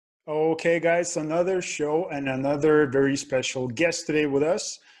Okay, guys, another show and another very special guest today with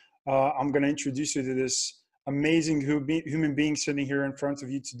us. I'm going to introduce you to this amazing human being sitting here in front of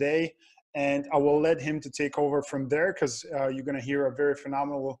you today, and I will let him to take over from there because you're going to hear a very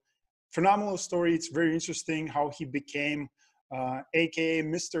phenomenal story. It's very interesting how he became, aka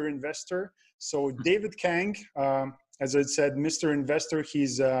Mr. Investor. So David Kang, as I said, Mr. Investor.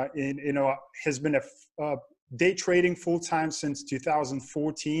 He's has been a day trading full time since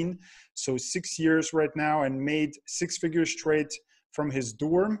 2014, so 6 years right now, and made six figures straight from his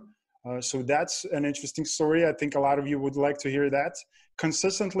dorm. So that's an interesting story. I think a lot of you would like to hear that.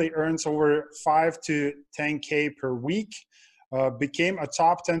 Consistently earns over 5 to 10K per week. Became a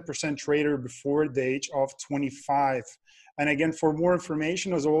top 10% trader before the age of 25. And again, for more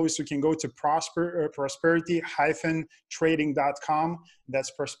information, as always, you can go to prosperity-trading.com.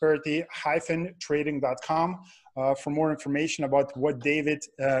 That's prosperity-trading.com for more information about what David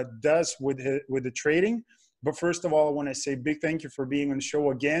does with the trading. But first of all, I want to say big thank you for being on the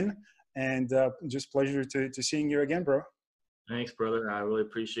show again, and just pleasure to seeing you again, bro. Thanks, brother. I really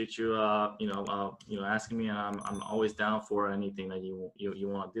appreciate you, asking me. And I'm always down for anything that you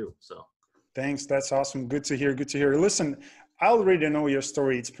want to do. So. Thanks. That's awesome. Good to hear. Good to hear. Listen, I already know your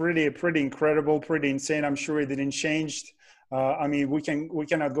story. It's pretty incredible, pretty insane. I'm sure it didn't change. I mean, we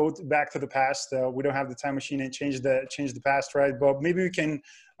cannot go back to the past. We don't have the time machine and change the past, right? But maybe we can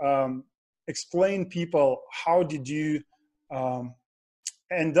explain people, how did you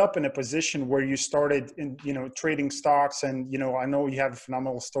end up in a position where you started in, trading stocks? And, I know you have a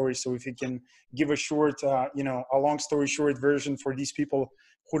phenomenal story. So if you can give a short, a long story short version for these people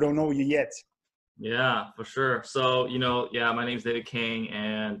who don't know you yet. Yeah, for sure. So, my name is David Kang,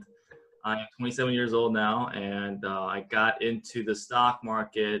 and I'm 27 years old now. And I got into the stock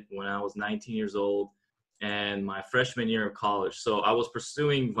market when I was 19 years old and my freshman year of college. So I was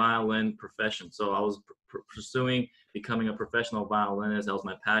pursuing violin profession. So I was pursuing becoming a professional violinist. That was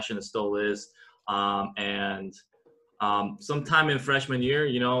my passion. It still is. Sometime in freshman year,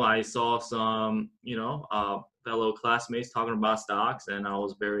 I saw some, fellow classmates talking about stocks, and I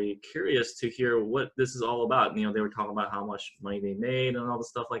was very curious to hear what this is all about. They were talking about how much money they made and all the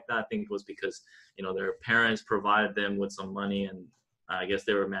stuff like that. I think it was because, their parents provided them with some money, and I guess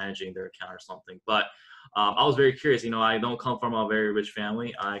they were managing their account or something. But I was very curious. I don't come from a very rich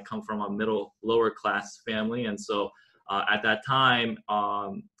family. I come from a lower class family. And so at that time,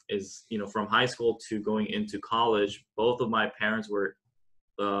 from high school to going into college, both of my parents were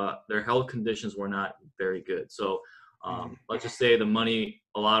their health conditions were not very good. So let's just say a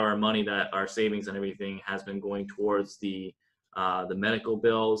lot of our money, that our savings and everything, has been going towards the medical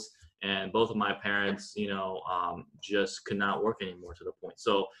bills. And both of my parents, just could not work anymore, to the point.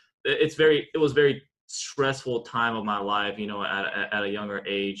 So it was very stressful time of my life, at a younger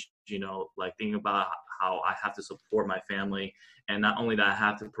age, like thinking about how I have to support my family. And not only that, I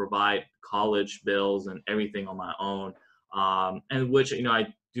have to provide college bills and everything on my own. And which, I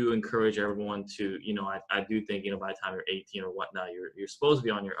do encourage everyone to, I do think, by the time you're 18 or whatnot, you're supposed to be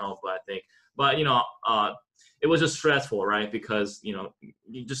on your own. But it was just stressful, right? Because, you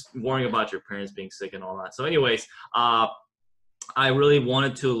just worrying about your parents being sick and all that. So anyways, I really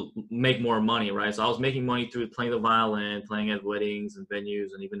wanted to make more money, right? So I was making money through playing the violin, playing at weddings and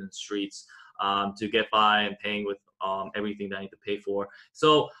venues, and even in the streets, to get by and paying with everything that I need to pay for.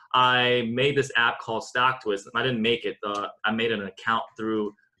 So I made this app called StockTwist. I didn't make it. I made an account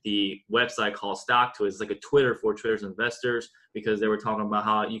through the website called StockTwist. It's like a Twitter for traders and investors, because they were talking about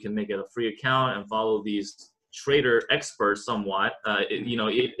how you can make it a free account and follow these trader experts somewhat.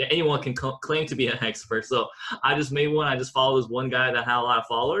 Anyone can claim to be an expert. So I just made one. I just followed this one guy that had a lot of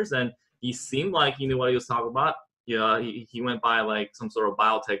followers, and he seemed like he knew what he was talking about. He went by like some sort of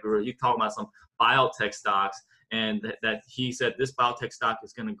biotech guru. He talked about some biotech stocks, and that he said this biotech stock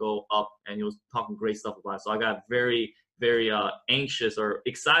is going to go up, and he was talking great stuff about it. So I got very, very anxious or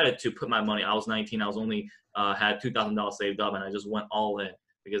excited to put my money. I was 19. I was only had $2,000 saved up, and I just went all in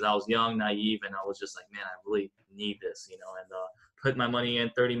because I was young, naive, and I was just like, man, I really need this, and put my money in.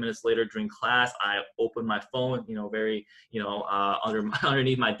 30 minutes later during class, I opened my phone, very,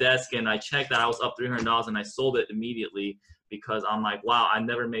 underneath my desk, and I checked that I was up $300, and I sold it immediately, because I'm like, wow, I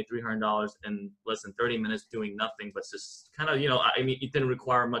never made $300 in less than 30 minutes doing nothing, but just kind of, it didn't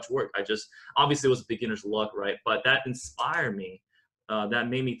require much work. Obviously it was beginner's luck, right? But that inspired me. That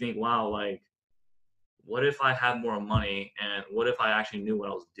made me think, wow, like, what if I had more money, and what if I actually knew what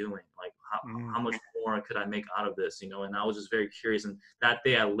I was doing? Like, how much more could I make out of this, And I was just very curious. And that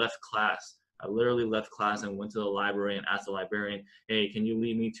day I left class. I literally left class and went to the library and asked the librarian, hey, can you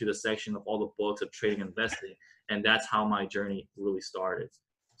lead me to the section of all the books of trading and investing? And that's how my journey really started.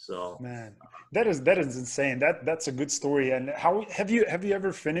 So Man, that is insane. That's a good story. And how have you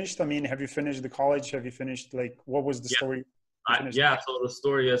ever finished? I mean, have you finished the college? Have you finished, like, what was the yeah, story? You finished? yeah. So the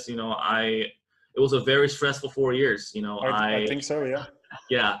story is, it was a very stressful 4 years. I think so. Yeah.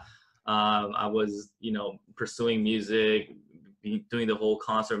 Yeah, I was, pursuing music, doing the whole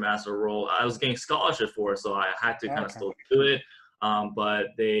concert master role. I was getting scholarship for it, so I had to kind of Okay. still do it. But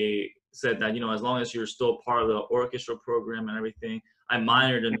they said that, as long as you're still part of the orchestra program and everything, I Mhm.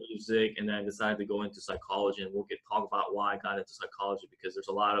 minored in music, and then I decided to go into psychology, and we'll talk about why I got into psychology because there's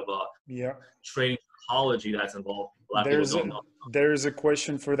a lot of Yeah. trading psychology that's involved. A lot of people There's don't a, know. there's a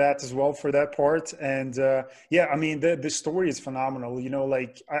question for that as well, for that part. And yeah, I mean, the story is phenomenal.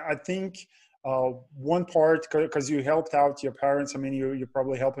 Like, I think one part, because you helped out your parents. I mean, you're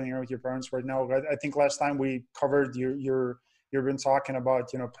probably helping out your parents right now. I think last time we covered you've been talking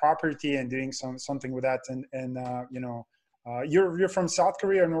about, property and doing something with that. And you're from South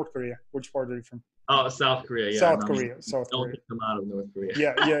Korea or North Korea? Which part are you from? Oh, South Korea, yeah. South No, I mean, Korea. South don't Korea. come out of North Korea.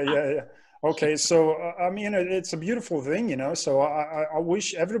 Yeah, yeah, yeah, yeah. Okay, so I mean, it's a beautiful thing, So I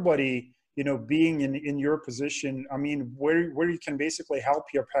wish everybody, being in your position. I mean, where you can basically help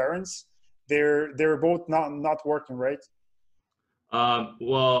your parents. They're both not working, right?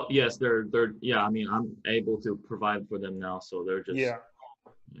 Well, yes, yeah. I mean, I'm able to provide for them now, so they're just, Yeah.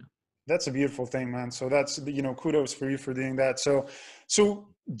 yeah. That's a beautiful thing, man. So that's, kudos for you for doing that. So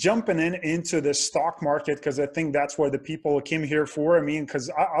jumping into the stock market, because I think that's what the people came here for. I mean, because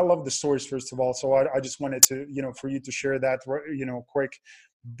I love the stories, first of all. So I just wanted to, for you to share that, quick.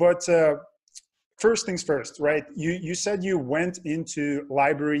 But first things first, right? You said you went into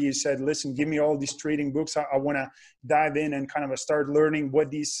library. You said, listen, give me all these trading books. I want to dive in and kind of start learning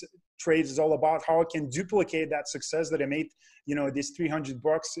what these trades is all about, how I can duplicate that success that I made, this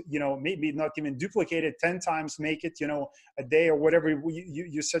 $300, maybe not even duplicate it 10 times, make it, a day or whatever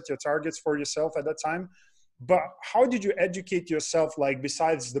you set your targets for yourself at that time. But how did you educate yourself? Like,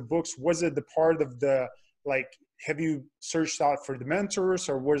 besides the books, was it the part of the, like, have you searched out for the mentors,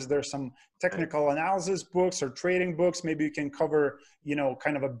 or was there some Right. technical analysis books or trading books? Maybe you can cover,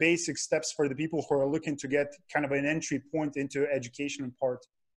 kind of a basic steps for the people who are looking to get kind of an entry point into education part.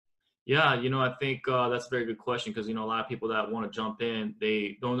 Yeah, I think that's a very good question because a lot of people that want to jump in,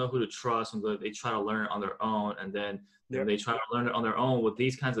 they don't know who to trust, and they try to learn it on their own, and then Yeah. they try to learn it on their own with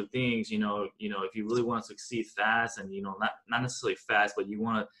these kinds of things. If you really want to succeed fast, and not necessarily fast, but you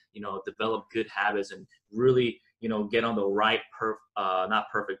want to develop good habits and really get on the right not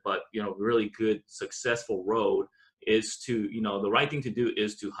perfect, but really good successful road, is to the right thing to do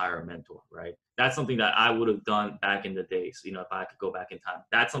is to hire a mentor, right? That's something that I would have done back in the days, if I could go back in time.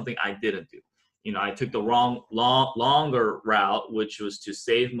 That's something I didn't do. I took the longer route, which was to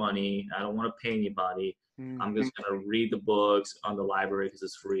save money. I don't want to pay anybody. Mm. I'm just gonna read the books on the library because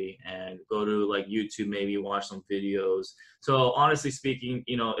it's free, and go to like YouTube, maybe watch some videos. So honestly speaking,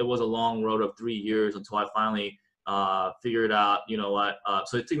 it was a long road of 3 years until I finally figured out, what.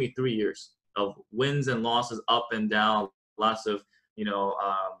 So it took me 3 years of wins and losses, up and down, lots of you know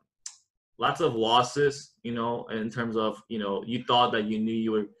um, lots of losses, in terms of, you thought that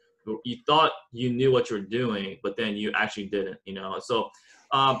you thought you knew what you're doing, but then you actually didn't, So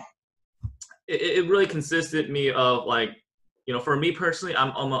um, it really consisted me of, like, for me personally,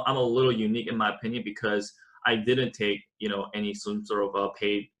 I'm a little unique in my opinion because I didn't take, any some sort of a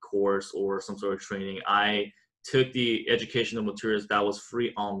paid course or some sort of training. I took the educational materials that was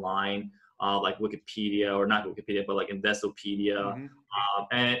free online, like Wikipedia, or not Wikipedia, but like Investopedia. Mm-hmm.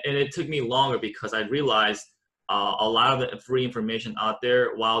 And it took me longer because I realized a lot of the free information out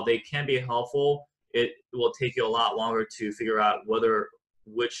there, while they can be helpful, it will take you a lot longer to figure out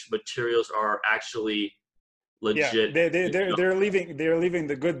which materials are actually Yeah, legit. they're leaving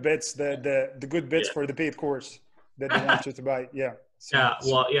the good bits, the good bits Yeah. for the paid course that they want you to buy. Yeah. Yeah,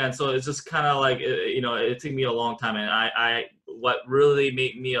 well, yeah, and so it's just kind of like, it took me a long time, and what really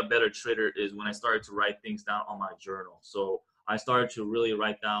made me a better trader is when I started to write things down on my journal. So I started to really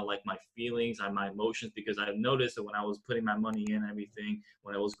write down like my feelings and my emotions, because I noticed that when I was putting my money in and everything,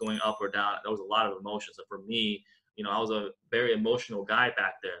 when it was going up or down, there was a lot of emotions. So for me, I was a very emotional guy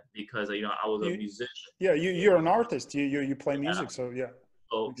back then because I was a You, musician. yeah, you're an artist. You play music, so yeah,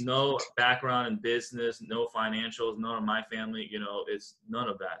 So makes sense. no background in business, no financials, none of my family, it's none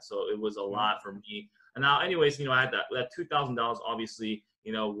of that. So it was a Mhm. lot for me. And now, anyways, I had that $2,000, obviously,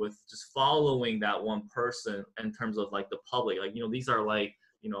 with just following that one person in terms of like the public, like, these are like,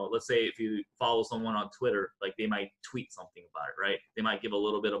 let's say if you follow someone on Twitter, like they might tweet something about it, right? They might give a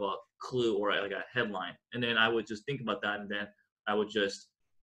little bit of a clue or like a headline. And then I would just think about that. And then I would just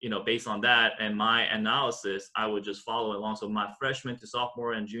based on that and my analysis, I would just follow along. So my freshman to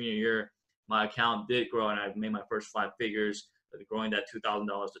sophomore and junior year, my account did grow, and I made my first 5 figures, growing that $2,000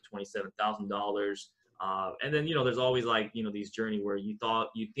 to $27,000. And then, there's always like, these journey where you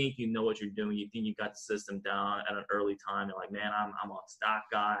think you know what you're doing. You think you got the system down at an early time. You're like, man, I'm a stock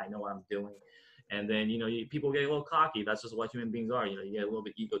guy. I know what I'm doing. And then, people get a little cocky. That's just what human beings are. You get a little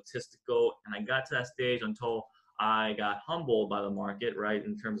bit egotistical. And I got to that stage until I got humbled by the market, right?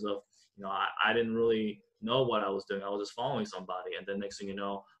 In terms of, I didn't really know what I was doing. I was just following somebody. And then next thing you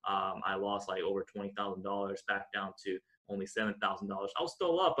know, I lost like over $20,000 back down to only $7,000. I was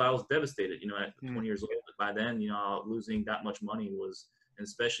still up, but I was devastated, at 20 years old. By then, losing that much money was, and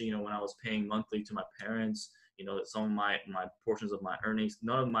especially, when I was paying monthly to my parents, some of my portions of my earnings,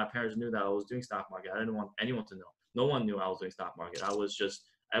 none of my parents knew that I was doing stock market. I didn't want anyone to know. No one knew I was doing stock market.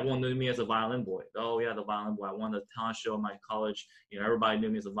 Everyone knew me as a violin boy. Oh yeah, the violin boy. I won the talent show in my college. Everybody knew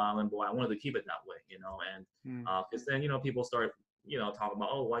me as a violin boy. I wanted to keep it that way, and because then, people start, talking about,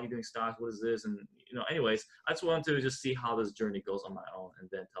 oh, why are you doing stocks? What is this? And, anyways, I just wanted to just see how this journey goes on my own and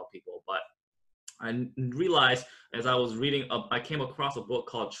then tell people. But I realized as I was reading, I came across a book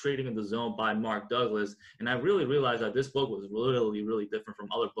called Trading in the Zone by Mark Douglas. And I really realized that this book was really, really different from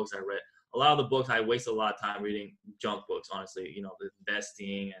other books I read. A lot of the books, I wasted a lot of time reading junk books, honestly, the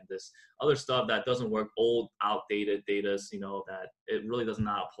investing and this other stuff that doesn't work, old, outdated data, that it really does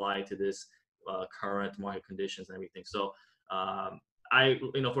not apply to this current market conditions and everything. So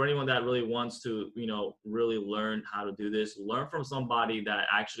for anyone that really wants to, really learn how to do this, learn from somebody that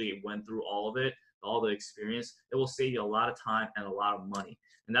actually went through all of it, all the experience. It will save you a lot of time and a lot of money.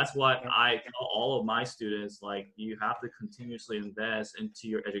 And that's what I tell all of my students, like, you have to continuously invest into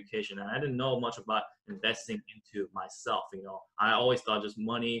your education. And I didn't know much about investing into myself. I always thought just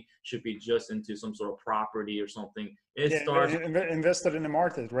money should be just into some sort of property or something. Invested in the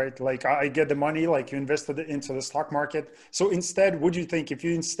market, right? Like, I get the money, like you invested it into the stock market. So instead, would you think if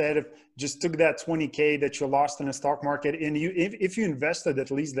you instead of just took that 20K that you lost in the stock market, and if you invested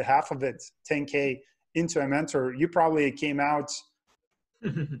at least the half of it, 10K, into a mentor, you probably came out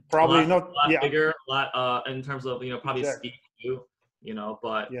probably a lot bigger, a lot in terms of, probably speed too,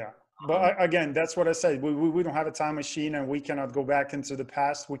 but yeah. But again, that's what I said. We don't have a time machine, and we cannot go back into the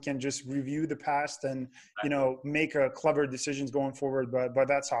past. We can just review the past and, make clever decisions going forward. But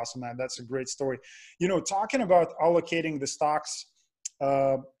that's awesome, man. That's a great story. Talking about allocating the stocks,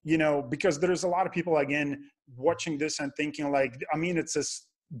 because there's a lot of people, again, watching this and thinking like, it's a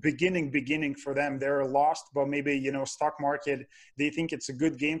beginning for them. They're lost, but maybe, stock market, they think it's a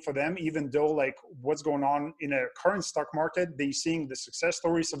good game for them, even though like what's going on in a current stock market, they're seeing the success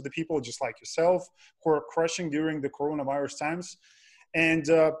stories of the people just like yourself who are crushing during the coronavirus times. And,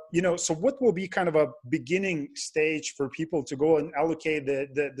 so what will be kind of a beginning stage for people to go and allocate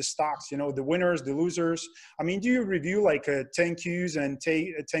the stocks, the winners, the losers? Do you review like 10 Qs and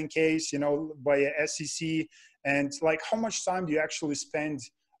 10 Ks, by SEC, and like how much time do you actually spend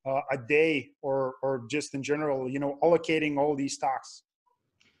a day or just in general, allocating all these stocks?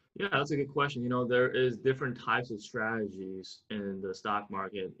 Yeah, that's a good question. There is different types of strategies in the stock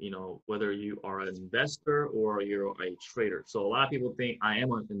market, whether you are an investor or you're a trader. So a lot of people think I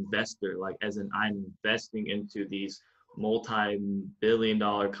am an investor, like as in I'm investing into these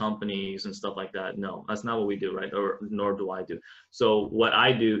multi-billion-dollar companies and stuff like that. No, that's not what we do, right? Or nor do I do. So what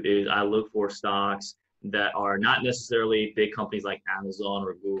I do is I look for stocks that are not necessarily big companies like Amazon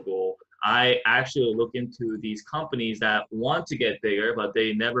or Google. I actually look into these companies that want to get bigger, but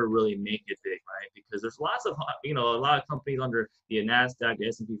they never really make it big, right? Because there's lots of, a lot of companies under the NASDAQ, the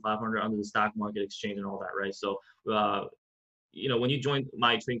S&P 500, under the stock market exchange and all that, right? So, when you join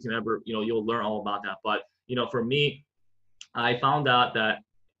my trading team ever, you'll learn all about that. But, for me, I found out that,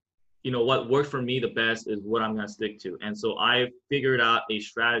 what worked for me the best is what I'm going to stick to. And so I figured out a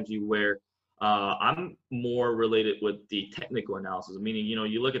strategy where I'm more related with the technical analysis, meaning,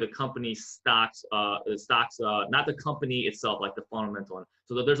 you look at the company stocks, not the company itself, like the fundamental one.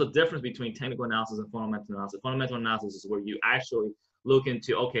 So there's a difference between technical analysis and fundamental analysis. Fundamental analysis is where you actually look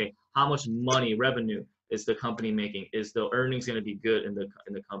into, okay, how much money, revenue is the company making? Is the earnings going to be good in the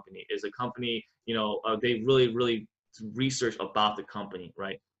company? Is the company, they really research about the company,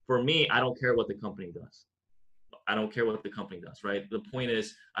 right? For me, I don't care what the company does. I don't care what the company does, right? The point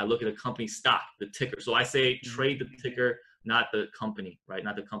is, I look at a company stock, the ticker. So I say trade the ticker, not the company, right?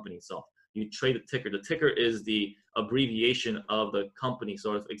 Not the company itself. You trade the ticker. The ticker is the abbreviation of the company.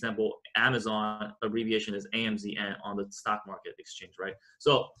 So, for example, Amazon abbreviation is AMZN on the stock market exchange, right?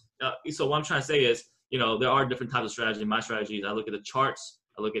 So what I'm trying to say is, there are different types of strategy. My strategy is I look at the charts,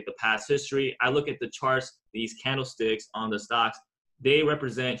 I look at the past history, I look at the charts, these candlesticks on the stocks. they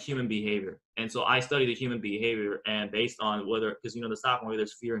represent human behavior. And so I study the human behavior, and based on whether, because the stock market,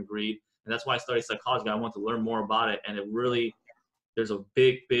 there's fear and greed, and that's why I study psychology. I want to learn more about it, and it really, there's a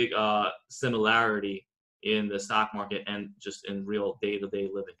big similarity in the stock market and just in real day-to-day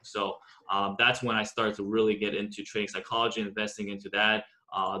living. So that's when I started to really get into trading psychology and investing into that.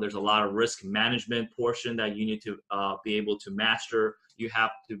 There's a lot of risk management portion that you need to be able to master. You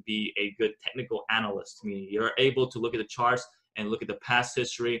have to be a good technical analyst, meaning you're able to look at the charts and look at the past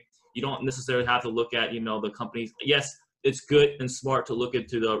history. You don't necessarily have to look at, the companies. Yes, it's good and smart to look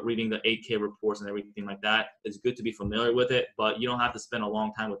into reading the 8K reports and everything like that. It's good to be familiar with it, but you don't have to spend a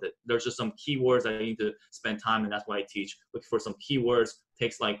long time with it. There's just some keywords that you need to spend time, and that's why I teach. Look for some keywords,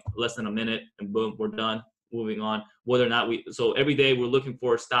 takes like less than a minute, and boom, we're done. Moving on. Whether or not so every day we're looking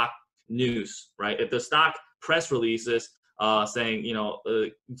for stock news, right? If the stock press releases saying,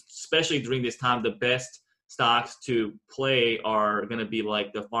 especially during this time, the best stocks to play are going to be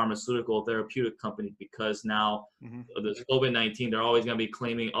like the pharmaceutical therapeutic company, because now the COVID-19, they're always going to be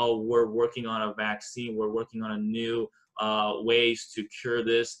claiming, oh, we're working on a vaccine, we're working on a new ways to cure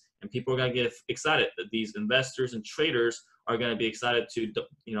this, and people are going to get excited. These investors and traders are going to be excited to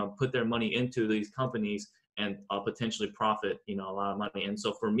put their money into these companies and potentially profit a lot of money. And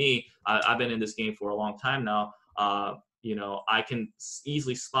so for me, I've been in this game for a long time now. I can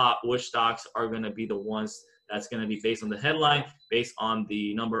easily spot which stocks are going to be the ones that's going to be based on the headline, based on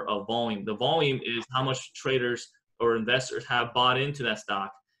the number of volume. The volume is how much traders or investors have bought into that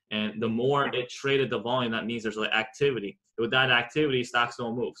stock. And the more it traded the volume, that means there's like activity. With that activity, stocks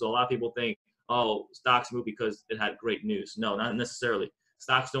don't move. So a lot of people think, oh, stocks move because it had great news. No, not necessarily.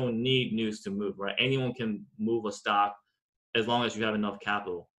 Stocks don't need news to move, right? Anyone can move a stock as long as you have enough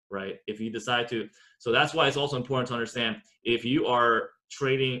capital, right? If you decide to. So that's why it's also important to understand, if you are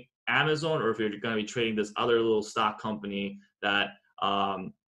trading Amazon, or if you're going to be trading this other little stock company that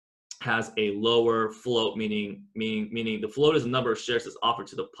has a lower float, meaning the float is the number of shares that's offered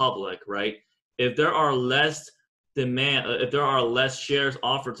to the public, right? If there are less shares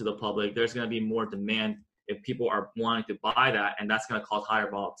offered to the public, there's going to be more demand if people are wanting to buy that, and that's going to cause higher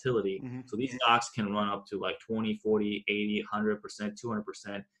volatility. So these stocks can run up to like 20, 40, 80, 100%,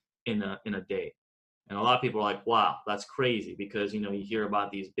 200% in a day. And a lot of people are like, wow, that's crazy, because you hear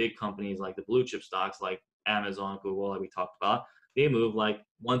about these big companies like the blue chip stocks like Amazon, Google, like we talked about. They move like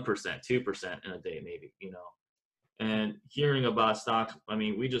 1%, 2% in a day, maybe, And hearing about stocks, I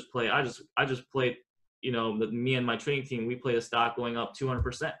mean, I just played, me and my trading team, we played a stock going up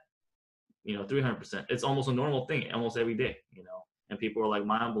 200%, 300%. It's almost a normal thing, almost every day, and people are like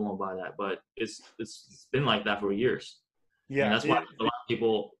mind blown by that. But it's been like that for years. Yeah. And that's why a lot of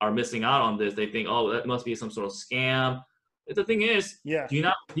people are missing out on this. They think, oh, that must be some sort of scam. The thing is, do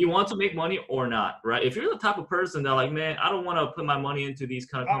you want to make money or not, right? If you're the type of person that like, man, I don't want to put my money into these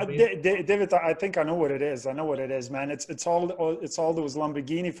kind of companies. David, I think I know what it is. Man. It's all those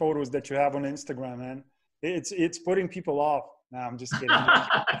Lamborghini photos that you have on Instagram, man. It's putting people off. No, I'm just kidding.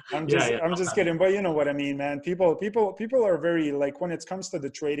 I'm just kidding. But you know what I mean, man. People are very, like, when it comes to the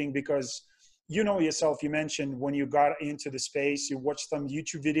trading, because yourself, you mentioned when you got into the space, you watched some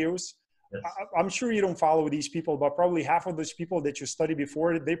YouTube videos. Yes. I'm sure you don't follow these people, but probably half of those people that you studied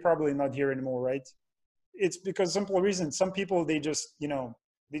before, they probably not here anymore, right? It's because simple reason. Some people, they just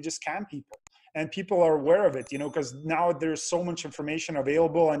scam people, and people are aware of it, because now there's so much information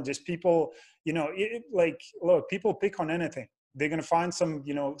available, and just people, look, people pick on anything. They're going to find some,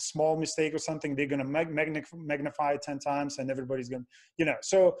 small mistake or something. They're going to magnify it 10 times, and everybody's going to,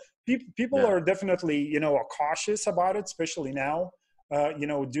 so people are definitely, cautious about it, especially now.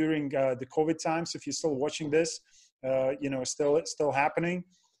 During the COVID times, if you're still watching this, it's still happening.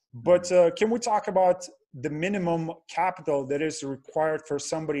 But can we talk about the minimum capital that is required for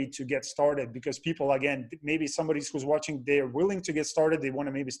somebody to get started? Because people, again, maybe somebody who's watching, they're willing to get started. They want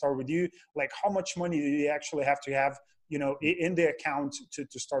to maybe start with you. Like, how much money do they actually have to have, in the account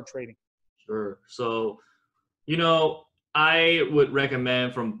to start trading? Sure. So, I would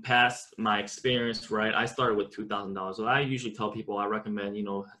recommend, from past my experience, right? I started with $2,000. So I usually tell people I recommend,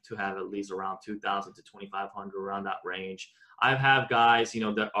 to have at least around $2,000 to $2,500, around that range. I have guys,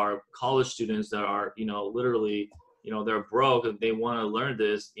 that are college students that are, literally, they're broke and they want to learn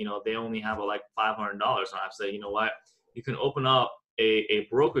this. They only have like $500. And I've said, you know what? You can open up a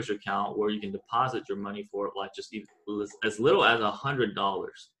brokerage account where you can deposit your money for like just as little as $100.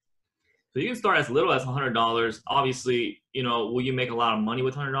 So you can start as little as $100. Obviously, will you make a lot of money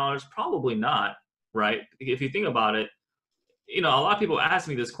with $100? Probably not, right? If you think about it, a lot of people ask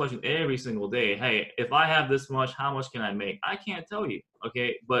me this question every single day. Hey, if I have this much, how much can I make? I can't tell you,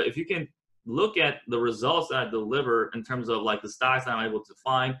 okay? But if you can look at the results that I deliver in terms of like the stocks that I'm able to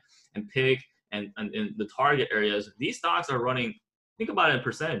find and pick and in the target areas, these stocks are running, think about it in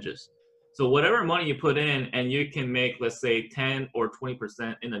percentages. So whatever money you put in and you can make, let's say 10 or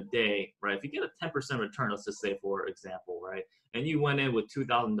 20% in a day, right? If you get a 10% return, let's just say for example, right? And you went in with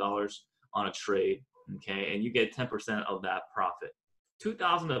 $2,000 on a trade, okay? And you get 10% of that profit.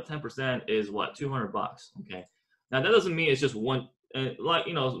 2,000 of 10% is what? 200 bucks, okay? Now that doesn't mean it's just one, like,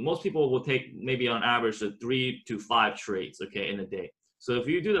 you know, most people will take maybe on average 3 to 5 trades, okay, in a day. So if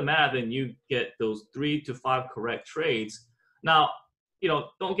you do the math and you get those 3 to 5 correct trades, now, you know,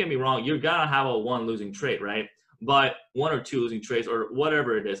 don't get me wrong, you're gonna have a one losing trade, right? But 1 or 2 losing trades or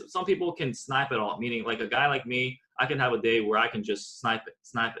whatever it is. Some people can snipe it all, meaning like a guy like me, I can have a day where I can just snipe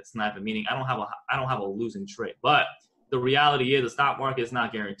it, meaning I don't have a losing trade. But the reality is the stock market is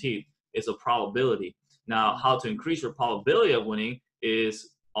not guaranteed. It's a probability. Now, how to increase your probability of winning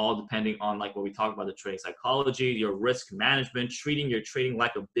is all depending on like what we talked about, the trading psychology, your risk management, treating your trading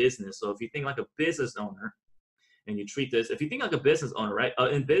like a business. So if you think like a business owner, and you treat this, if you think like a business owner, right?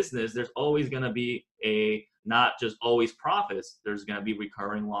 In business, there's always going to be not just always profits. There's going to be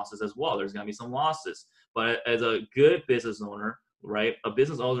recurring losses as well. There's going to be some losses. But as a good business owner, right? A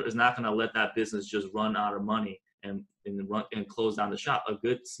business owner is not going to let that business just run out of money and close down the shop. A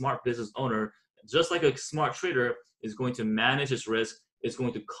good, smart business owner, just like a smart trader, is going to manage its risk. It's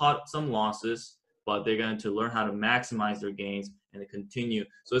going to cut some losses, but they're going to learn how to maximize their gains and to continue.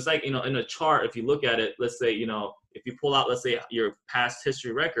 So it's like, you know, in a chart, if you look at it, let's say, you know, if you pull out, let's say your past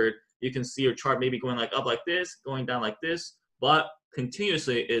history record, you can see your chart maybe going like up like this, going down like this, but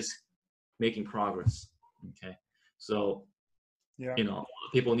continuously is making progress. Okay. So, yeah, you know,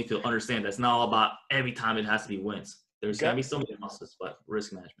 people need to understand that's not all about every time it has to be wins. There's going to be some losses, but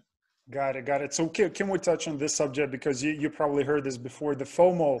risk management. Got it. So can we touch on this subject, because you probably heard this before, the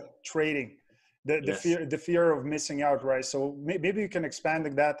FOMO trading, the fear of missing out, right? So maybe you can expand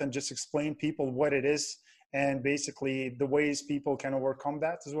on that and just explain people what it is and basically the ways people can overcome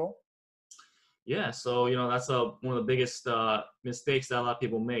that as well. Yeah, so, you know, that's one of the biggest mistakes that a lot of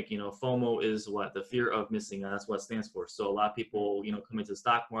people make. You know, FOMO is what? The fear of missing out. That's what it stands for. So a lot of people, you know, come into the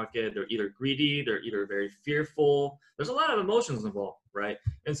stock market, they're either greedy, they're either very fearful. There's a lot of emotions involved, right?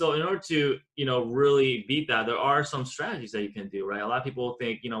 And so in order to, you know, really beat that, there are some strategies that you can do, right? A lot of people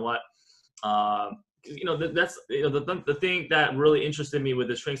think, you know what, you know, that's, you know, the thing that really interested me with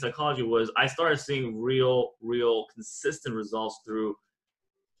this trading psychology was I started seeing real consistent results through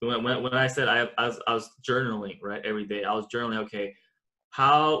when I said I was journaling, right, every day. I was journaling, okay,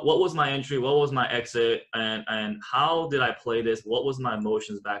 what was my entry, what was my exit, and how did I play this, what was my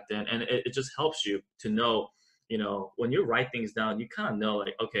emotions back then. And it just helps you to know, you know, when you write things down, you kind of know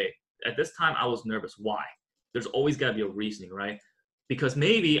like, okay, at this time I was nervous. Why? There's always got to be a reasoning, right? Because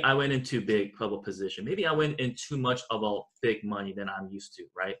maybe I went into big public position. Maybe I went in too much of a big money than I'm used to,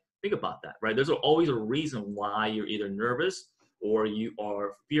 right? Think about that, right? There's always a reason why you're either nervous or you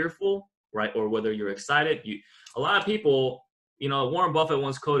are fearful, right? Or whether you're excited. A lot of people, you know, Warren Buffett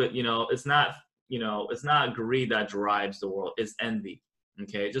once quoted, you know, it's not greed that drives the world, it's envy.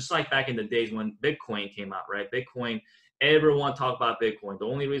 Okay, just like back in the days when Bitcoin came out, right? Bitcoin, everyone talked about Bitcoin. The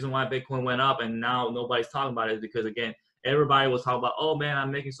only reason why Bitcoin went up and now nobody's talking about it is because, again, everybody was talking about, oh man, I'm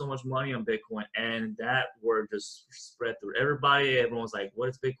making so much money on Bitcoin. And that word just spread through everybody. Everyone's like, what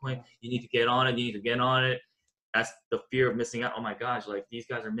is Bitcoin? You need to get on it. You need to get on it. That's the fear of missing out. Oh my gosh, like these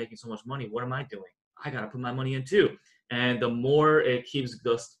guys are making so much money. What am I doing? I got to put my money in too. And the more it keeps,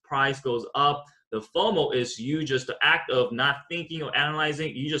 the price goes up. The FOMO is you just the act of not thinking or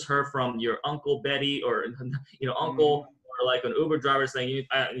analyzing. You just heard from your Uncle Betty or, you know, uncle or like an Uber driver saying,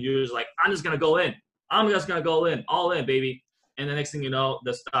 you're just like, I'm just going to go in. I'm just going to go in, all in, baby. And the next thing you know,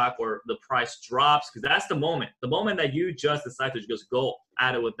 the stock or the price drops, because that's the moment that you just decide to just go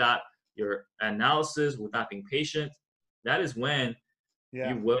at it without your analysis, without being patient. That is when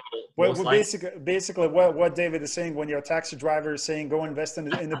you will. Well, basically what David is saying, when your taxi driver is saying, go invest in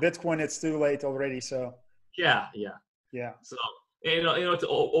the Bitcoin, it's too late already. So yeah. So, you know, to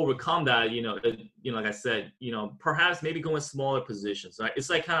overcome that, you know, like I said, you know, perhaps maybe go in smaller positions, right? It's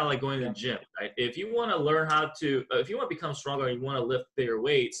like kind of like going to the gym, right? If you want to learn how to, if you want to become stronger, and you want to lift bigger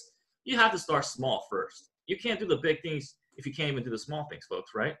weights, you have to start small first. You can't do the big things if you can't even do the small things,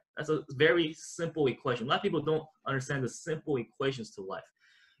 folks, right? That's a very simple equation. A lot of people don't understand the simple equations to life.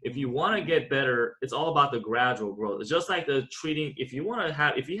 If you want to get better, it's all about the gradual growth. It's just like the treating. If you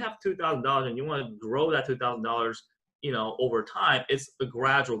have $2,000 and you want to grow that $2,000, you know, over time, it's a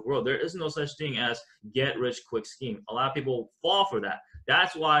gradual growth. There is no such thing as get rich quick scheme. A lot of people fall for that.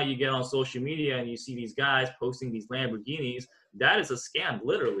 That's why you get on social media and you see these guys posting these Lamborghinis. That is a scam,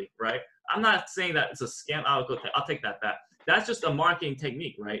 literally, right? I'm not saying that it's a scam. I'll take that back. That's just a marketing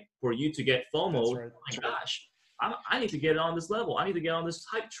technique, right? For you to get FOMO. That's Oh right. my gosh, I need to get on this level. I need to get on this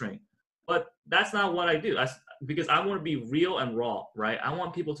hype train. But that's not what I do. Because I want to be real and raw, right? I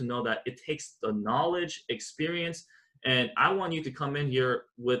want people to know that it takes the knowledge, experience, and I want you to come in here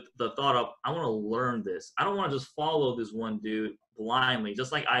with the thought of, I want to learn this. I don't want to just follow this one dude blindly,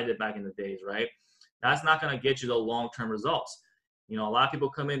 just like I did back in the days, right? That's not going to get you the long-term results. A lot of people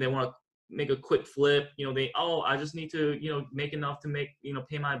come in, they want to make a quick flip. I just need to, make enough to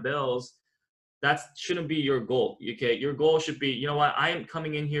pay my bills. That shouldn't be your goal. Okay, your goal should be, you know what, I am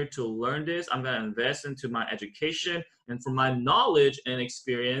coming in here to learn this. I'm going to invest into my education, and from my knowledge and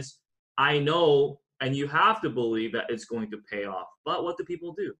experience, I know, and you have to believe that it's going to pay off. But what do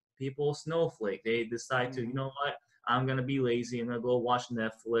people do? People snowflake. They decide to, you know what, I'm going to be lazy. I'm going to go watch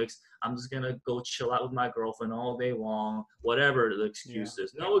Netflix. I'm just going to go chill out with my girlfriend all day long, whatever the excuse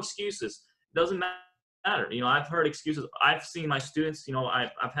is. No excuses. It doesn't matter. I've heard excuses. I've seen my students,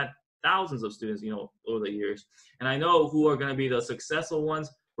 I've had thousands of students, over the years. And I know who are going to be the successful ones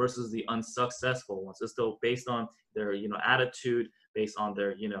versus the unsuccessful ones. It's still based on their, attitude, based on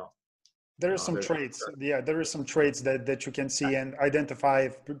their, there are some traits. Yeah, there are some traits that you can see and identify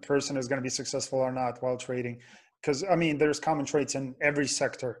if a person is going to be successful or not while trading. Because I mean, there's common traits in every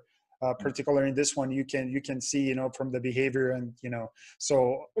sector. Particularly in this one, you can see, from the behavior and,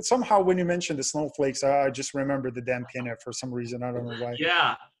 so but somehow when you mentioned the snowflakes, I just remember the Dan Pena for some reason. I don't know why.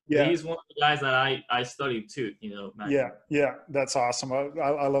 Yeah, he's one of the guys that I studied too. Yeah, that's awesome.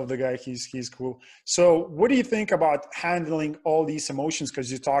 I love the guy. He's cool. So, what do you think about handling all these emotions?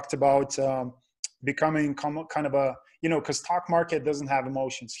 Because you talked about becoming kind of a, because stock market doesn't have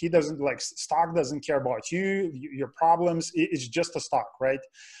emotions. He doesn't, like, stock doesn't care about you, your problems. It's just a stock, right?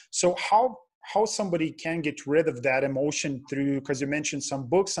 So how somebody can get rid of that emotion through, because you mentioned some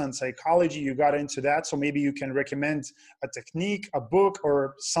books on psychology, you got into that. So maybe you can recommend a technique, a book,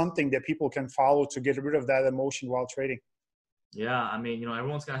 or something that people can follow to get rid of that emotion while trading. Yeah, I mean,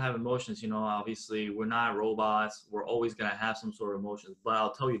 everyone's going to have emotions. Obviously we're not robots. We're always going to have some sort of emotions. But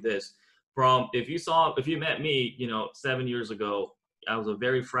I'll tell you this, if you met me, 7 years ago, I was a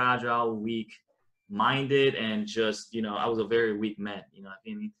very fragile, weak minded, and just, I was a very weak man, what I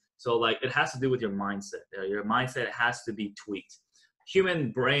mean? So, like, it has to do with your mindset. Your mindset has to be tweaked.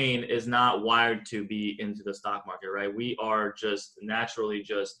 Human brain is not wired to be into the stock market, right? We are just naturally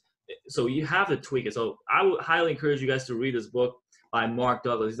so you have to tweak it. So I would highly encourage you guys to read this book by Mark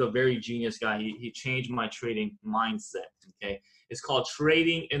Douglas. He's a very genius guy. He changed my trading mindset, okay? It's called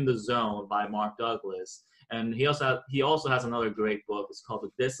Trading in the Zone by Mark Douglas. And he also has another great book. It's called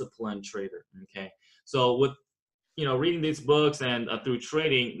The Disciplined Trader, okay? So with reading these books and through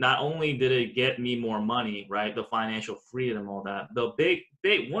trading, not only did it get me more money, right, the financial freedom, all that,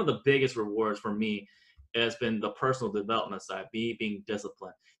 one of the biggest rewards for me has been the personal development side, being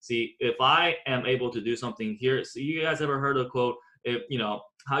disciplined. See, if I am able to do something here, so you guys ever heard of the quote, if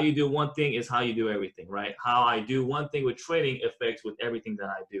how you do one thing is how you do everything, right? How I do one thing with trading affects with everything that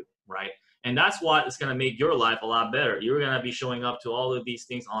I do, right? And that's what is going to make your life a lot better. You're going to be showing up to all of these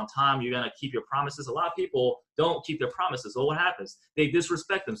things on time. You're going to keep your promises. A lot of people don't keep their promises. So what happens? They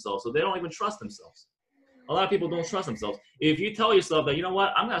disrespect themselves. So they don't even trust themselves. A lot of people don't trust themselves. If you tell yourself that, you know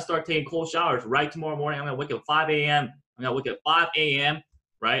what, I'm going to start taking cold showers right tomorrow morning. I'm going to wake up at 5 a.m. I'm going to wake up at 5 a.m.,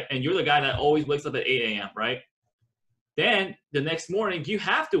 right? And you're the guy that always wakes up at 8 a.m., right? Then the next morning, you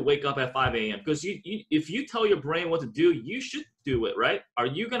have to wake up at 5 a.m. because if you tell your brain what to do, you should do it, right? Are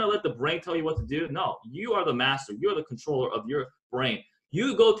you going to let the brain tell you what to do? No, you are the master. You're the controller of your brain.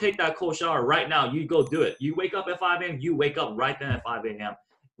 You go take that cold shower right now. You go do it. You wake up at 5 a.m. You wake up right then at 5 a.m.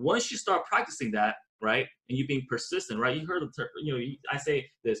 Once you start practicing that, right, and you being persistent, right? You heard the term, I say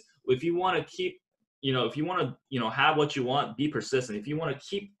this, if you want to keep, if you want to, have what you want, be persistent. If you want to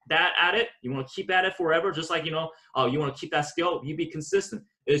keep that at it, you want to keep at it forever, just like, you want to keep that skill, you be consistent.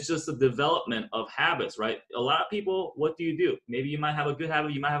 It's just the development of habits, right? A lot of people, what do? Maybe you might have a good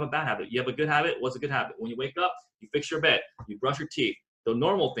habit, you might have a bad habit. You have a good habit, what's a good habit? When you wake up, you fix your bed, you brush your teeth. The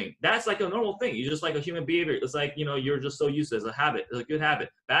normal thing, that's like a normal thing. You're just like a human behavior. It's like, you're just so used to it as a habit. It's a good habit.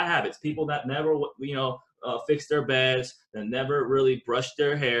 Bad habits, people that never, fix their beds, that never really brush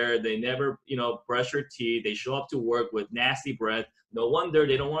their hair, they never, brush their teeth, they show up to work with nasty breath. No wonder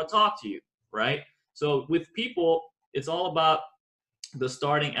they don't want to talk to you, right? So with people, it's all about the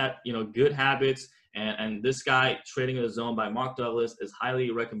starting at, good habits. And this guy, Trading in the Zone by Mark Douglas, is highly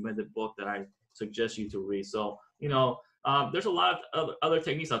recommended book that I suggest you to read. So, there's a lot of other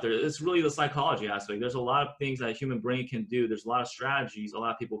techniques out there. It's really the psychology aspect. There's a lot of things that a human brain can do. There's a lot of strategies a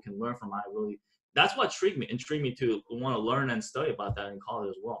lot of people can learn from. I really that's what intrigued me to want to learn and study about that in college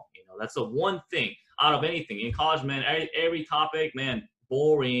as well. You know, that's the one thing out of anything in college, man. Every topic, man,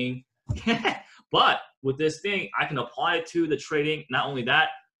 boring. But with this thing, I can apply it to the trading. Not only that,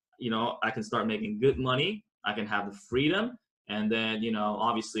 you know, I can start making good money. I can have the freedom. And then, you know,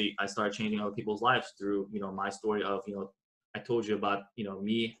 obviously I started changing other people's lives through, you know, my story of, you know, I told you about, you know,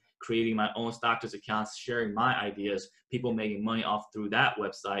 me creating my own Stockters accounts, sharing my ideas, people making money off through that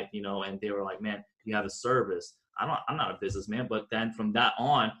website, you know, and they were like, man, you have a service. I'm not a businessman, but then from that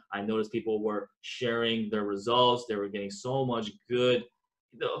on, I noticed people were sharing their results. They were getting so much good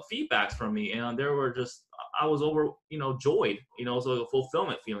feedbacks from me, and they were just, I was over, you know, joyed, you know, so a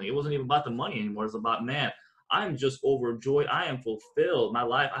fulfillment feeling. It wasn't even about the money anymore. It's about, man, I'm just overjoyed. I am fulfilled. My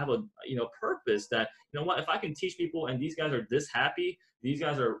life, I have a, you know, purpose that, you know what, if I can teach people and these guys are this happy, these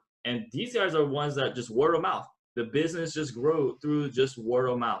guys are ones that just word of mouth. The business just grew through just word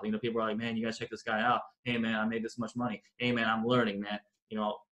of mouth. You know, people are like, man, you guys check this guy out. Hey, man, I made this much money. Hey, man, I'm learning, man. You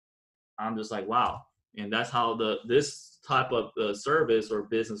know, I'm just like, wow. And that's how this type of service or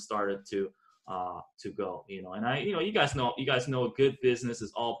business started to go, you know. And you guys know good business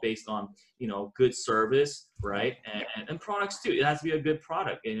is all based on, you know, good service, right? And products too. It has to be a good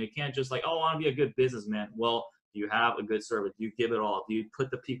product, and it can't just like, oh, I want to be a good businessman. Well, do you have a good service? Do you give it all? Do you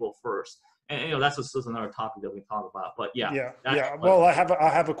put the people first? And you know, that's just another topic that we talk about. But yeah. Well, I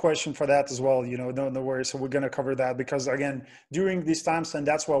have a question for that as well. You know, no worries. So we're going to cover that because again, during these times, and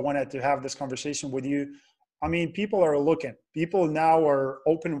that's why I wanted to have this conversation with you. I mean, people are looking. People now are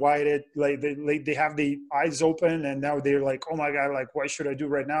open-minded. Like they have the eyes open, and now they're like, "Oh my God! Like, what should I do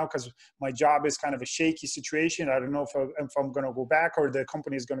right now? Because my job is kind of a shaky situation. I don't know if I'm going to go back or the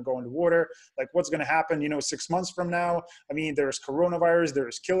company is going to go underwater. Like, what's going to happen? You know, 6 months from now? I mean, there's coronavirus,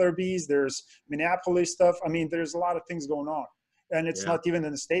 there's killer bees, there's Minneapolis stuff. I mean, there's a lot of things going on." And it's not even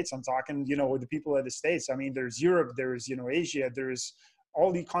in the States. I'm talking, you know, with the people in the States. I mean, there's Europe, there's, you know, Asia, there's all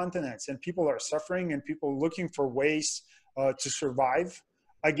the continents, and people are suffering and people looking for ways to survive.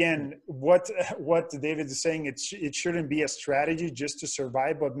 Again, what David is saying, it shouldn't be a strategy just to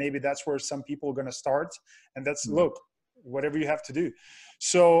survive, but maybe that's where some people are going to start. And that's, look, whatever you have to do.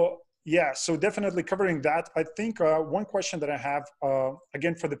 So yeah, so definitely covering that. I think one question that I have,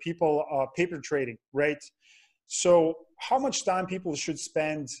 again, for the people, paper trading, right? So how much time people should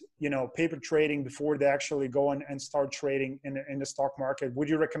spend, you know, paper trading before they actually go and start trading in the stock market? Would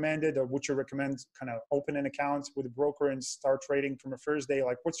you recommend it, or would you recommend kind of open an account with a broker and start trading from the first day?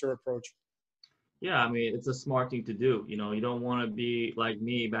 Like, what's your approach? Yeah, I mean, it's a smart thing to do. You know, you don't want to be like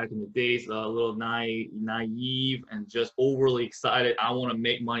me back in the days, a little naive and just overly excited. I want to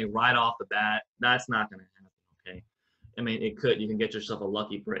make money right off the bat. That's not going to happen, okay? I mean, it could. You can get yourself a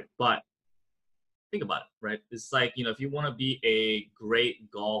lucky break, but think about it, right? It's like, you know, if you want to be a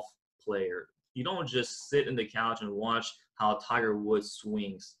great golf player, you don't just sit in the couch and watch how Tiger Woods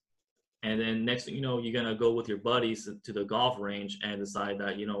swings. And then next thing you know, you're going to go with your buddies to the golf range and decide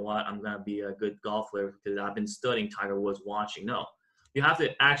that, you know what, I'm going to be a good golf player because I've been studying Tiger Woods watching. No, you have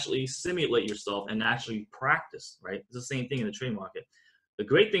to actually simulate yourself and actually practice, right? It's the same thing in the trading market. The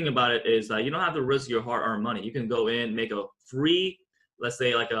great thing about it is that you don't have to risk your hard-earned money. You can go in, make a free, let's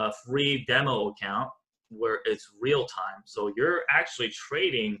say like a free demo account where it's real time. So you're actually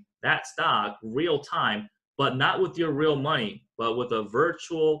trading that stock real time, but not with your real money, but with a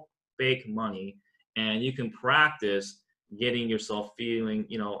virtual fake money. And you can practice getting yourself feeling,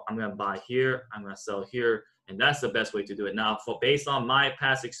 you know, I'm going to buy here, I'm going to sell here. And that's the best way to do it. Now, based on my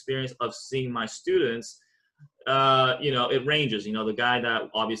past experience of seeing my students, you know, it ranges. You know, the guy that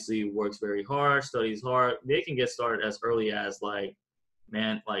obviously works very hard, studies hard, they can get started as early as like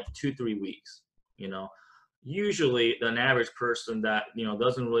 2-3 weeks. You know, usually an average person that, you know,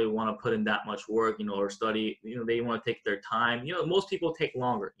 doesn't really want to put in that much work, you know, or study, you know, they want to take their time. You know, most people take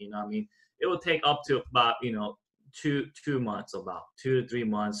longer. You know, I mean, it will take up to about, you know, 2 months, about 2 to 3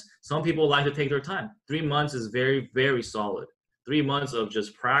 months. Some people like to take their time. 3 months is very, very solid. 3 months of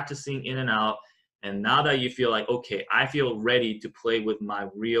just practicing in and out. And now that you feel like, okay, I feel ready to play with my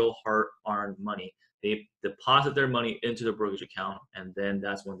real hard-earned money, they deposit their money into the brokerage account, and then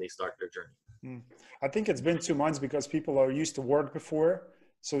that's when they start their journey. I think it's been 2 months because people are used to work before.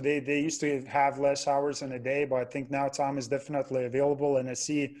 So they used to have less hours in a day, but I think now time is definitely available. And I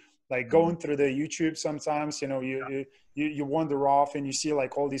see like going through the YouTube sometimes, you know, you wander off and you see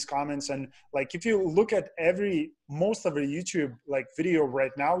like all these comments. And like, if you look at most of the YouTube like video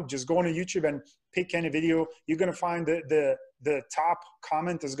right now, just go on to YouTube and pick any video, you're going to find the top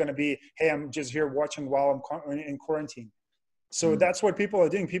comment is going to be, hey, I'm just here watching while I'm in quarantine. So that's what people are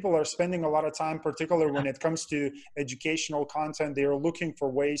doing. People are spending a lot of time, particularly when it comes to educational content. They are looking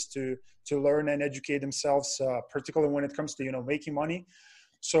for ways to learn and educate themselves, particularly when it comes to, you know, making money.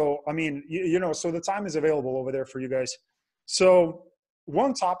 So, I mean, you know, so the time is available over there for you guys. So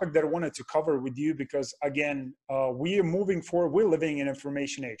one topic that I wanted to cover with you, because again, we are moving forward. We're living in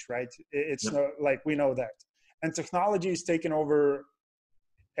information age, right? It's Yep. not like we know that. And technology is taking over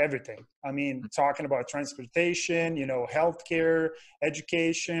everything. I mean, talking about transportation, you know, healthcare,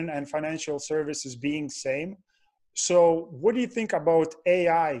 education, and financial services being same. So what do you think about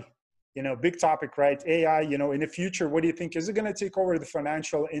AI? You know, big topic, right? AI, you know, in the future, what do you think? Is it going to take over the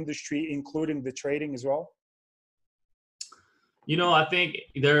financial industry, including the trading as well? You know, I think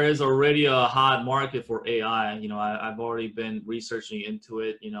there is already a hot market for AI. You know, I've already been researching into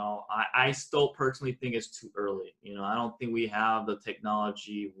it. You know, I still personally think it's too early. You know, I don't think we have the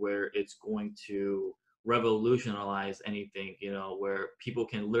technology where it's going to revolutionize anything, you know, where people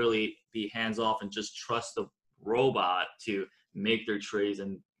can literally be hands off and just trust the robot to make their trades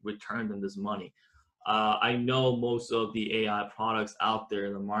and return them this money. I know most of the AI products out there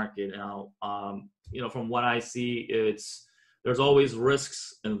in the market now, you know, from what I see, there's always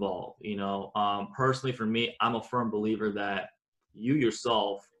risks involved. You know, personally for me, I'm a firm believer that you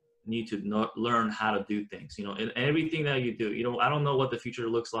yourself need to learn how to do things. You know, in everything that you do. You know, I don't know what the future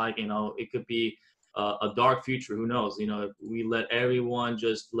looks like. You know, it could be a dark future. Who knows? You know, if we let everyone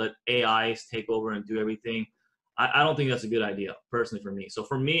just let AIs take over and do everything, I don't think that's a good idea, personally for me. So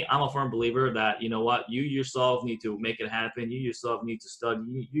for me, I'm a firm believer that, you know what, you yourself need to make it happen. You yourself need to study.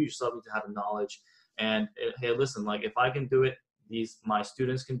 You yourself need to have the knowledge. And hey, listen, like if I can do it, my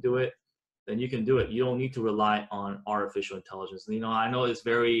students can do it, then you can do it. You don't need to rely on artificial intelligence. You know, I know it's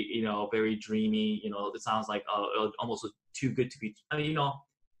very, you know, very dreamy. You know, it sounds like almost too good to be. I mean, you know,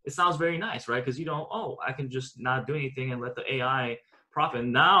 it sounds very nice, right? Because you know, oh, I can just not do anything and let the AI profit.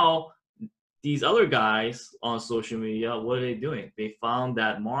 Now these other guys on social media, what are they doing? They found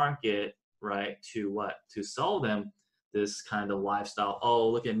that market, right, to what? To sell them this kind of lifestyle. Oh,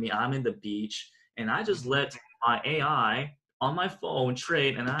 look at me, I'm in the beach, and I just Mhm. let my AI on my phone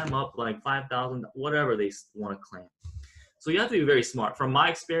trade, and I'm up like 5,000, whatever they want to claim. So you have to be very smart. From my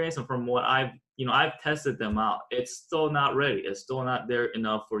experience and from what I've tested them out. It's still not ready. It's still not there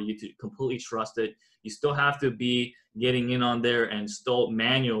enough for you to completely trust it. You still have to be getting in on there and still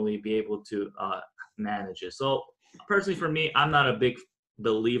manually be able to manage it. So personally, for me, I'm not a big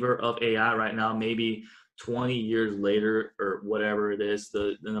believer of AI right now. Maybe 20 years later or whatever it is,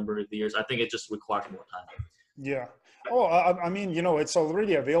 the number of years, I think it just requires more time. Yeah. Oh, I mean, you know, it's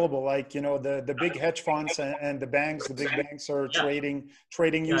already available. Like, you know, the big hedge funds and the banks, the big banks are Yeah,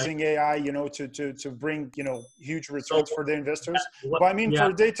 trading yeah. using AI, you know, to bring, you know, huge So returns for the investors. what? But I mean, Yeah, for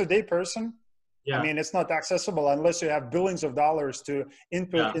a day-to-day person, I yeah, mean, it's not accessible unless you have billions of dollars to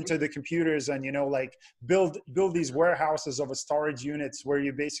input yeah. into the computers and, you know, like build these warehouses of a storage units where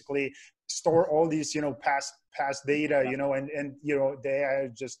you basically store all these, you know, past data, you know, and you know, the AI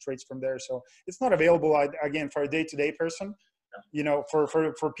just trades from there. So it's not available again for a day-to-day person, you know,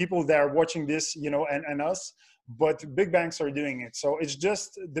 for people that are watching this, you know, and us. But big banks are doing it. So it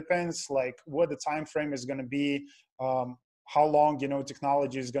just depends like what the time frame is going to be, how long, you know,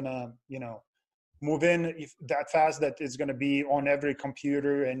 technology is going to, you know, move in if that fast that it's going to be on every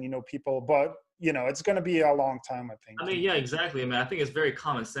computer and, you know, people, but you know, it's going to be a long time, I think, I you mean, know. yeah, exactly. I mean, I think it's very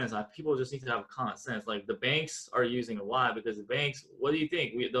common sense. Like, people just need to have common sense. Like the banks are using a lot because the banks. What do you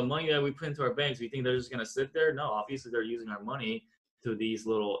think? The money that we put into our banks, we think they're just gonna sit there? No, obviously they're using our money to these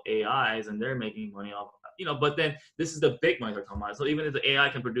little AIs, and they're making money off. You know, but then this is the big money they're talking about. So even if the AI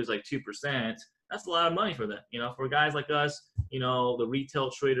can produce like 2%, that's a lot of money for them. You know, for guys like us, you know, the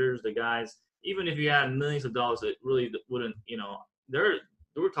retail traders, the guys. Even if you had millions of dollars, it really wouldn't. You know, they're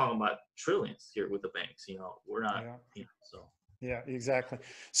we're talking about trillions here with the banks. You know, we're not. Yeah. You know, so. Yeah, exactly.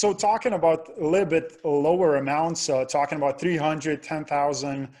 So talking about a little bit lower amounts, talking about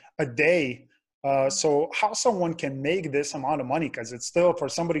 310,000 a day. So how someone can make this amount of money? Because it's still, for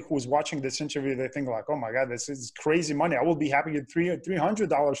somebody who's watching this interview, they think like, oh my God, this is crazy money. I will be happy with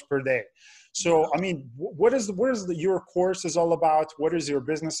 $300 per day. So, I mean, what is your course is all about? What is your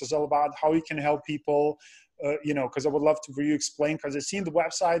business is all about? How you can help people? You know, because I would love to for you explain, because I've seen the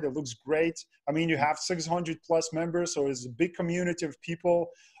website, it looks great. I mean, you have 600 plus members, so it's a big community of people,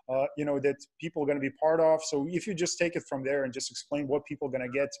 you know, that people are going to be part of. So if you just take it from there and just explain what people are going to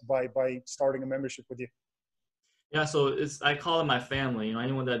get by starting a membership with you. Yeah, so I call it my family. You know,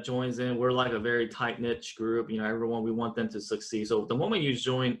 anyone that joins in, we're like a very tight knit group. You know, everyone, we want them to succeed. So the moment you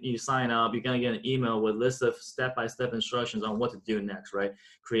join, you sign up, you're gonna get an email with lists of step by step instructions on what to do next. Right?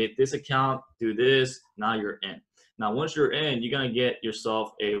 Create this account, do this. Now you're in. Now, once you're in, you're gonna get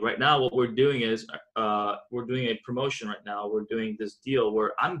yourself a. Right now, what we're doing is we're doing a promotion right now. We're doing this deal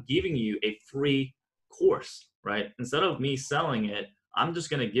where I'm giving you a free course, right? Instead of me selling it, I'm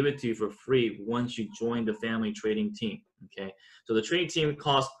just gonna give it to you for free once you join the family trading team. Okay, so the trading team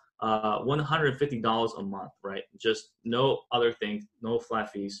costs $150 a month, right? Just no other things, no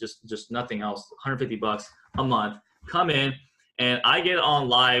flat fees, just nothing else. $150 a month. Come in, and I get on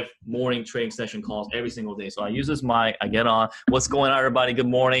live morning trading session calls every single day. So I use this mic, I get on. What's going on, everybody? Good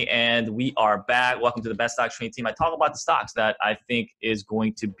morning, and we are back. Welcome to the Best Stocks Trading Team. I talk about the stocks that I think is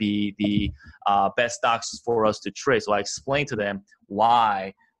going to be the best stocks for us to trade. So I explain to them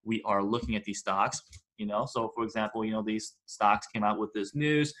why we are looking at these stocks. So for example, these stocks came out with this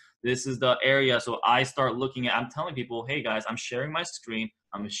news. This is the area. So I start looking at, I'm telling people, hey guys, I'm sharing my screen.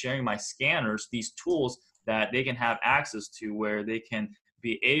 I'm sharing my scanners, these tools that they can have access to where they can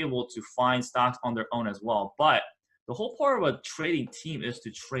be able to find stocks on their own as well. But the whole part of a trading team is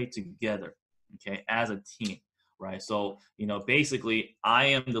to trade together, okay, as a team, right? So, basically I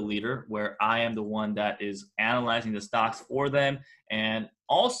am the leader where I am the one that is analyzing the stocks for them and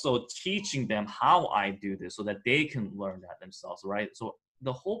also teaching them how I do this so that they can learn that themselves, right? So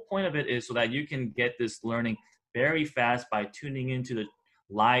the whole point of it is so that you can get this learning very fast by tuning into the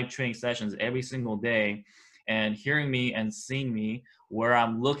live trading sessions every single day and hearing me and seeing me where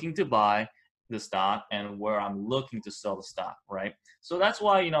I'm looking to buy the stock and where I'm looking to sell the stock, right? So that's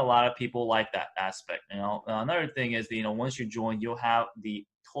why, a lot of people like that aspect. Another thing is that, once you join, you'll have the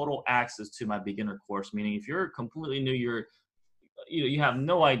total access to my beginner course, meaning if you're completely new, you have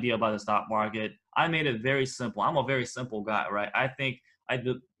no idea about the stock market. I made it very simple. I'm a very simple guy, right? I think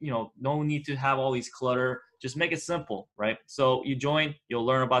no need to have all these clutter. Just make it simple, right? So you join, you'll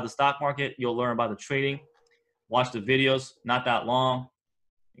learn about the stock market, you'll learn about the trading, watch the videos, not that long,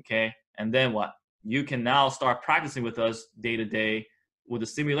 okay? And then what? You can now start practicing with us day to day with a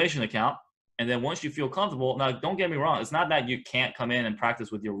simulation account. And then once you feel comfortable, now don't get me wrong, it's not that you can't come in and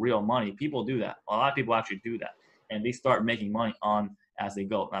practice with your real money. People do that. A lot of people actually do that. And they start making money on as they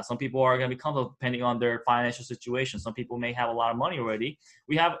go. Now, some people are going to be comfortable depending on their financial situation. Some people may have a lot of money already.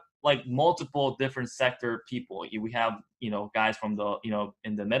 We have like multiple different sector people. We have, guys from the,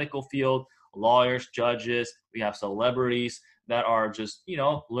 in the medical field, lawyers, judges. We have celebrities that are just,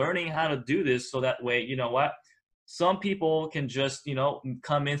 learning how to do this so that way, some people can just,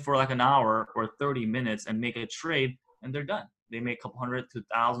 come in for like an hour or 30 minutes and make a trade and they're done. They make a couple hundred to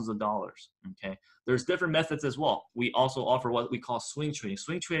thousands of dollars, okay? There's different methods as well. We also offer what we call swing trading.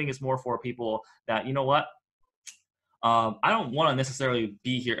 Swing trading is more for people that, I don't want to necessarily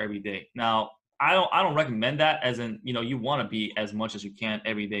be here every day. Now, I don't recommend that as in, you want to be as much as you can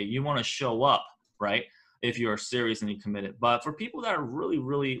every day. You want to show up, right? If you're serious and you're committed. But for people that are really,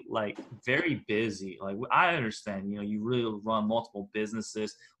 really like very busy, like I understand, you really run multiple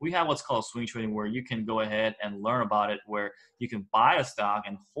businesses. We have what's called swing trading where you can go ahead and learn about it, where you can buy a stock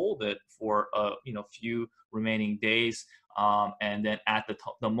and hold it for a few remaining days. And then at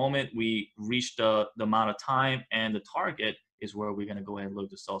the moment we reach the amount of time and the target is where we're going to go ahead and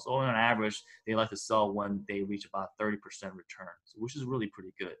look to sell. So on average, they like to sell when they reach about 30% return, which is really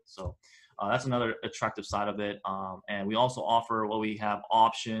pretty good. So that's another attractive side of it. And we also offer we have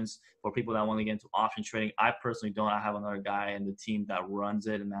options for people that want to get into option trading. I personally don't. I have another guy in the team that runs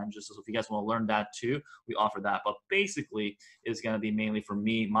it and manages. So if you guys want to learn that too, we offer that. But basically, it's going to be mainly for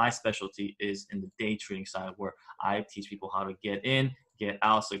me. My specialty is in the day trading side where I teach people how to get in, get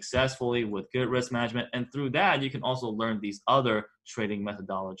out successfully with good risk management. And through that, you can also learn these other trading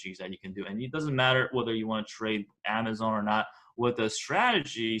methodologies that you can do. And it doesn't matter whether you want to trade Amazon or not. With the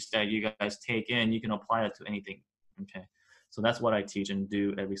strategies that you guys take in, you can apply it to anything, okay? So that's what I teach and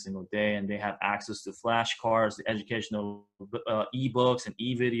do every single day. And they have access to flashcards, the educational ebooks and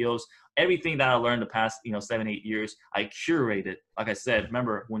e-videos, everything that I learned the past 7-8 years. I curated. Like I said,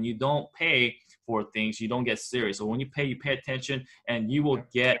 remember, when you don't pay for things, you don't get serious. So when you pay attention, and you will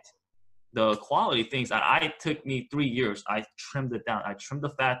get the quality things that took me 3 years. I trimmed it down. I trimmed the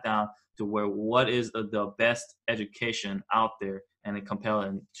fat down to where what is the best education out there, and then compel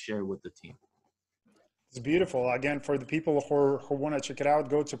and share with the team. It's beautiful. Again, for the people who want to check it out,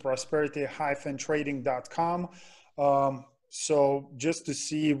 go to prosperity-trading.com. So just to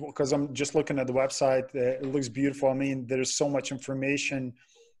see, because I'm just looking at the website, it looks beautiful. I mean, there's so much information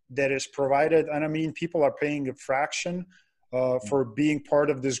that is provided. And I mean, people are paying a fraction for being part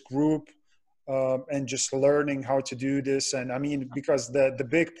of this group. And just learning how to do this. And I mean, because the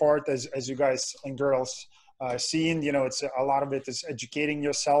big part, as you guys and girls seeing. It's a lot of it is educating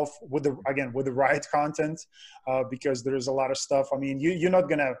yourself with the right content, because there's a lot of stuff. I mean, you're not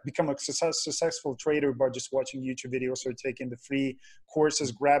gonna become a successful trader by just watching YouTube videos or taking the free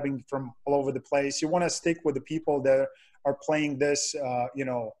courses, grabbing from all over the place. You want to stick with the people that are playing this,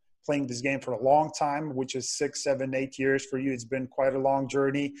 playing this game for a long time, which is 6, 7, 8 years for you. It's been quite a long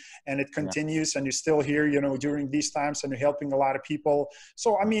journey, and it continues, and you're still here, during these times, and you're helping a lot of people.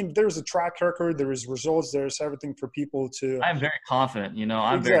 So, I mean, there's a track record, there is results, there's everything for people to. I'm very confident,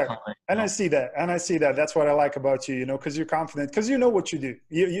 I'm exactly. very confident. And I see that. That's what I like about you, because you're confident, because you know what you do.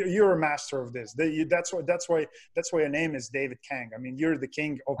 You're a master of this. That's why your name is David Kang. I mean, you're the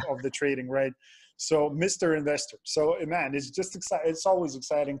king of the trading, right? So, Mr. Investor. So, man, it's just exciting. It's always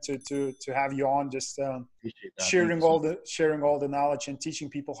exciting to have you on, just sharing all the knowledge and teaching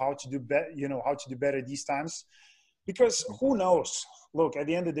people how to do better these times. Because who knows? Look, at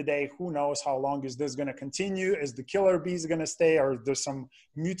the end of the day, who knows how long is this going to continue? Is the killer bees going to stay, or there's some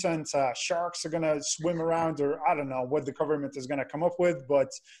mutant sharks are going to swim around, or I don't know what the government is going to come up with. But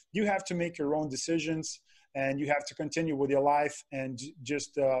you have to make your own decisions, and you have to continue with your life, and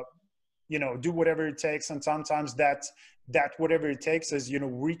just do whatever it takes. And sometimes that whatever it takes is,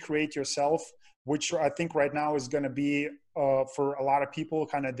 recreate yourself, which I think right now is going to be for a lot of people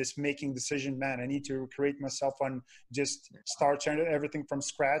kind of this making decision, man, I need to recreate myself and just start everything from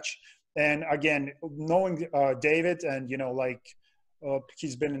scratch. And again, knowing David, and,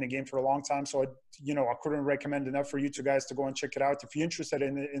 he's been in the game for a long time. So, I couldn't recommend enough for you two guys to go and check it out if you're interested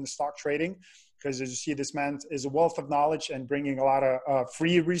in stock trading, because as you see, this man is a wealth of knowledge and bringing a lot of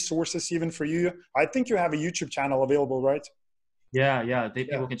free resources even for you. I think you have a YouTube channel available, right? Yeah.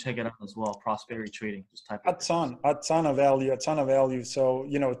 People can check it out as well. Prosperity Trading. Just type a ton of value. So,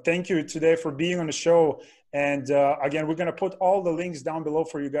 thank you today for being on the show. And again, we're going to put all the links down below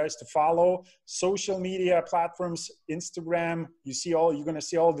for you guys to follow. Social media platforms, Instagram, you're going to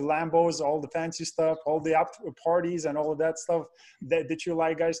see all the Lambos, all the fancy stuff, all the parties and all of that stuff that you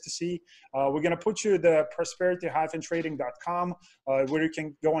like guys to see. We're going to put you the prosperity-trading.com where you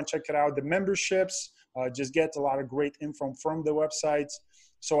can go and check it out. The memberships, just get a lot of great info from the website.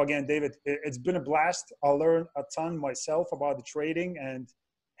 So again, David, it's been a blast. I learned a ton myself about the trading and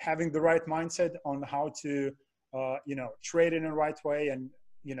having the right mindset on how to, trade in the right way, and,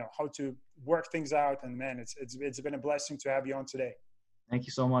 how to work things out. And man, it's been a blessing to have you on today. Thank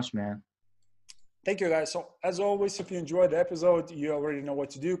you so much, man. Thank you, guys. So as always, if you enjoyed the episode, you already know what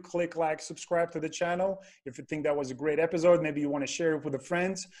to do. Click like, subscribe to the channel. If you think that was a great episode, maybe you want to share it with a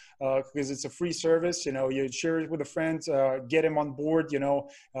friend, because it's a free service. You share it with a friend, get him on board,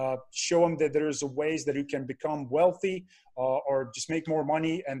 show him that there's ways that you can become wealthy or just make more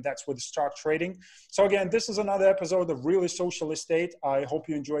money. And that's with stock trading. So again, this is another episode of Really Social Estate. I hope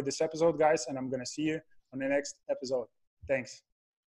you enjoyed this episode, guys, and I'm going to see you on the next episode. Thanks.